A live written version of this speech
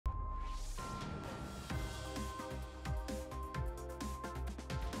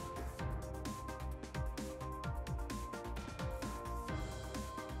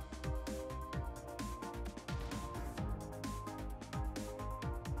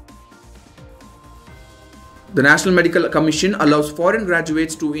The National Medical Commission allows foreign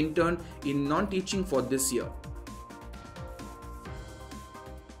graduates to intern in non-teaching for this year.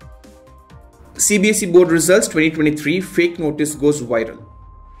 CBSE Board Results 2023 fake notice goes viral.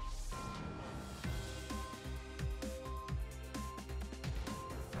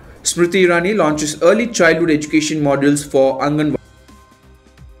 Smriti Irani launches early childhood education modules for anganwadis.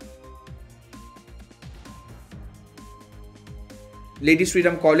 Lady Shri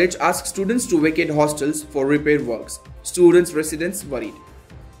Ram College asks students to vacate hostels for repair works. Students, residents worried.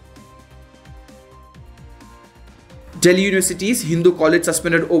 Delhi University's Hindu College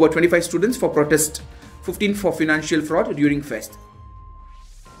suspended over 25 students for protest, 15 for financial fraud during fest.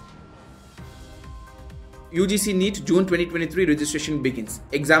 UGCNET June 2023 registration begins.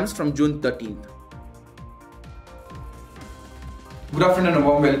 Exams from June 13th. Good afternoon and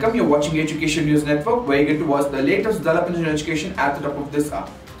warm welcome. You're watching Education News Network, where you get to watch the latest developments in education at the top of this hour.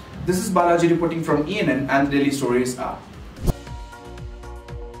 This is Balaji reporting from ENN, and the daily stories are.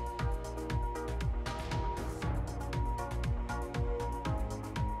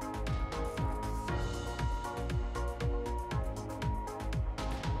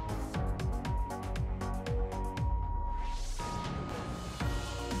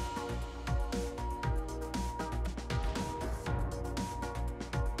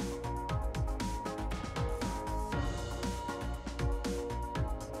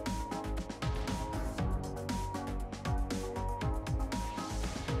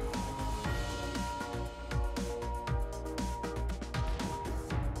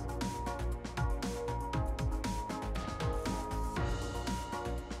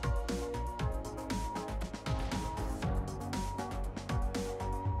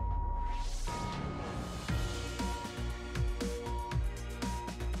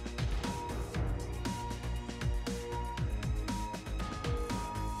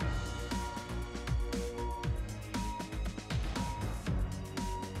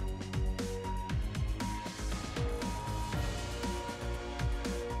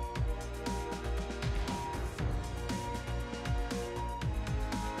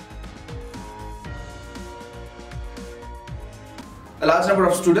 A large number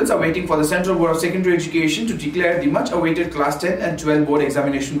of students are waiting for the Central Board of Secondary Education to declare the much-awaited Class 10 and 12 board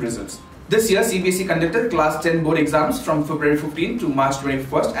examination results. This year, CBSE conducted Class 10 board exams from February 15 to March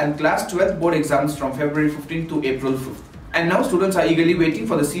 21st and Class 12 board exams from February 15 to April 5th. And now students are eagerly waiting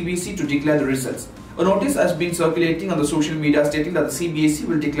for the CBSE to declare the results. A notice has been circulating on the social media stating that the CBSE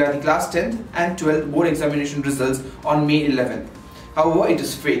will declare the Class 10 and 12 board examination results on May 11th. However, it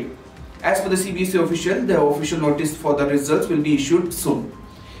is fake. As per the CBSE official, the official notice for the results will be issued soon.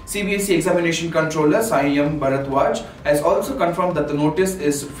 CBSE Examination Controller Sayam Bharatwaj has also confirmed that the notice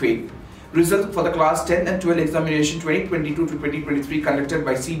is fake. Results for the Class 10 and 12 examination 2022 to 2023 conducted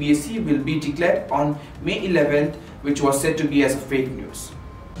by CBSE will be declared on May 11th, which was said to be as a fake news.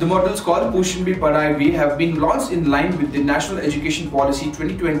 The modules called Poshan Padhai have been launched in line with the National Education Policy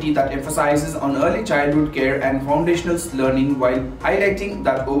 2020 that emphasizes on early childhood care and foundational learning, while highlighting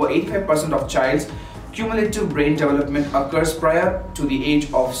that over 85% of child's cumulative brain development occurs prior to the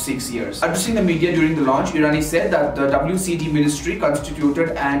age of 6 years. Addressing the media during the launch, Irani said that the WCD ministry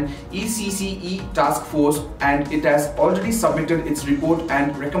constituted an ECCE task force and it has already submitted its report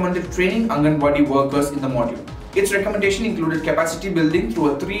and recommended training anganwadi workers in the module. Its recommendation included capacity building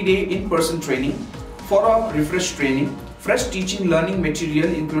through a 3-day in-person training, follow-up refresh training, fresh teaching learning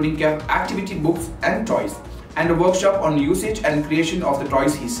material including activity books and toys, and a workshop on usage and creation of the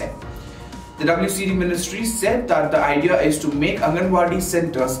toys, he said. The WCD ministry said that the idea is to make Anganwadi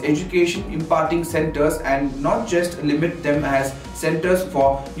centers education imparting centers and not just limit them as centers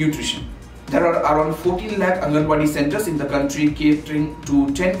for nutrition. There are around 14 lakh Anganwadi centers in the country catering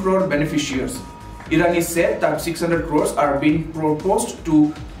to 10 crore beneficiaries. Irani said that 600 crores are being proposed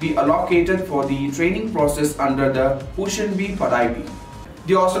to be allocated for the training process under the Poshan Padhai.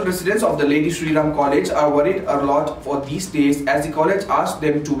 The hostel residents of the Lady Shri Ram College are worried a lot for these days, as the college asked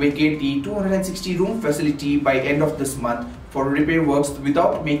them to vacate the 260-room facility by end of this month for repair works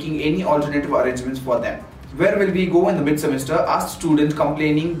without making any alternative arrangements for them. Where will we go in the mid-semester? Asked students,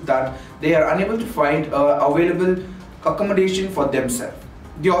 complaining that they are unable to find available accommodation for themselves.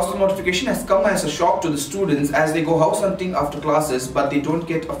 The hostel notification has come as a shock to the students as they go house hunting after classes, but they don't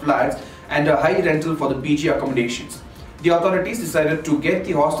get a flat and a high rental for the PG accommodations. The authorities decided to get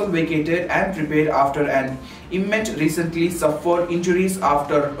the hostel vacated and repaired after an inmate recently suffered injuries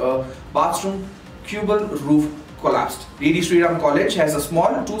after a bathroom cubble roof collapsed. Lady Shri Ram College has a small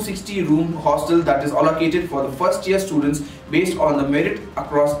 260-room hostel that is allocated for the first-year students based on the merit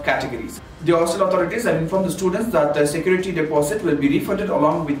across categories. The hostel authorities have informed the students that the security deposit will be refunded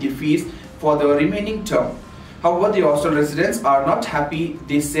along with the fees for the remaining term. However, the hostel residents are not happy.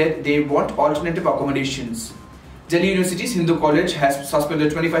 They said they want alternative accommodations. Delhi University's Hindu College has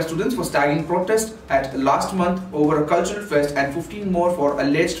suspended 25 students for staggering protest at last month over a cultural fest and 15 more for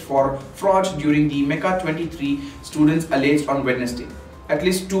alleged fraud during the MEECA 23 students alleged on Wednesday. At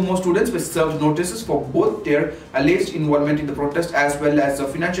least 2 more students were served notices for both their alleged involvement in the protest as well as the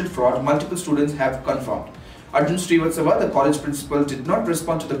financial fraud, multiple students have confirmed. Arjun Srivatsava, the college principal, did not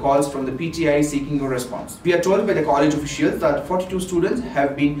respond to the calls from the PTI seeking a response. We are told by the college officials that 42 students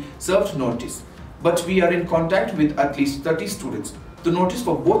have been served notice, but we are in contact with at least 30 students. The notice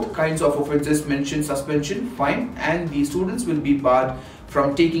for both kinds of offences mention suspension, fine, and the students will be barred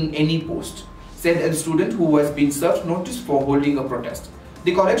from taking any post, said a student who has been served notice for holding a protest.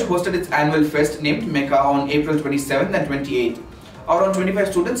 The college hosted its annual fest named MEECA on April 27th and 28th. Around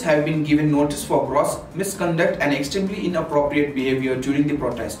 25 students have been given notice for gross misconduct and extremely inappropriate behavior during the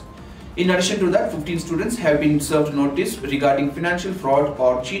protest. In addition to that, 15 students have been served notice regarding financial fraud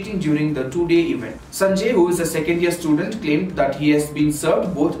or cheating during the 2-day event. Sanjay, who is a second-year student, claimed that he has been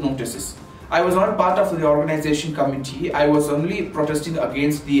served both notices. I was not part of the organization committee. I was only protesting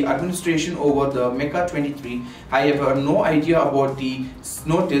against the administration over the MEECA 23. I have no idea about the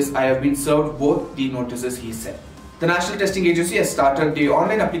notice. I have been served both the notices, he said. The National Testing Agency has started the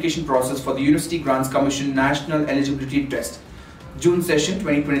online application process for the University Grants Commission National Eligibility Test, June session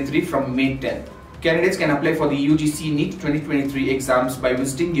 2023 from May 10th. Candidates can apply for the UGCNET 2023 exams by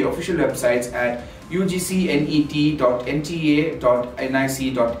visiting the official websites at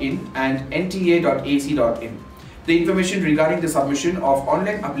ugcnet.nta.nic.in and nta.ac.in. The information regarding the submission of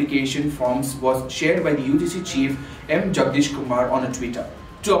online application forms was shared by the UGC Chief M. Jagdish Kumar on a Twitter.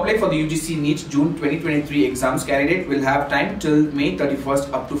 To apply for the UGCNET June 2023 exams, candidate will have time till May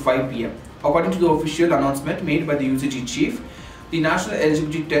 31st up to 5 p.m. According to the official announcement made by the UGC Chief, the National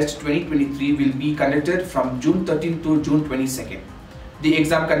Eligibility Test 2023 will be conducted from June 13th to June 22nd. The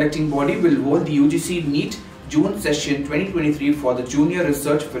exam conducting body will hold the UGCNET June session 2023 for the Junior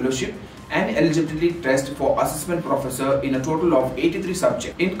Research Fellowship and Eligibility Test for Assessment Professor in a total of 83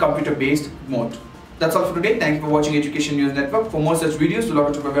 subjects in computer-based mode. That's all for today. Thank you for watching Education News Network. For more such videos, log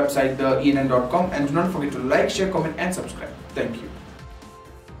on to our website, theenn.com, and do not forget to like, share, comment and subscribe. Thank you.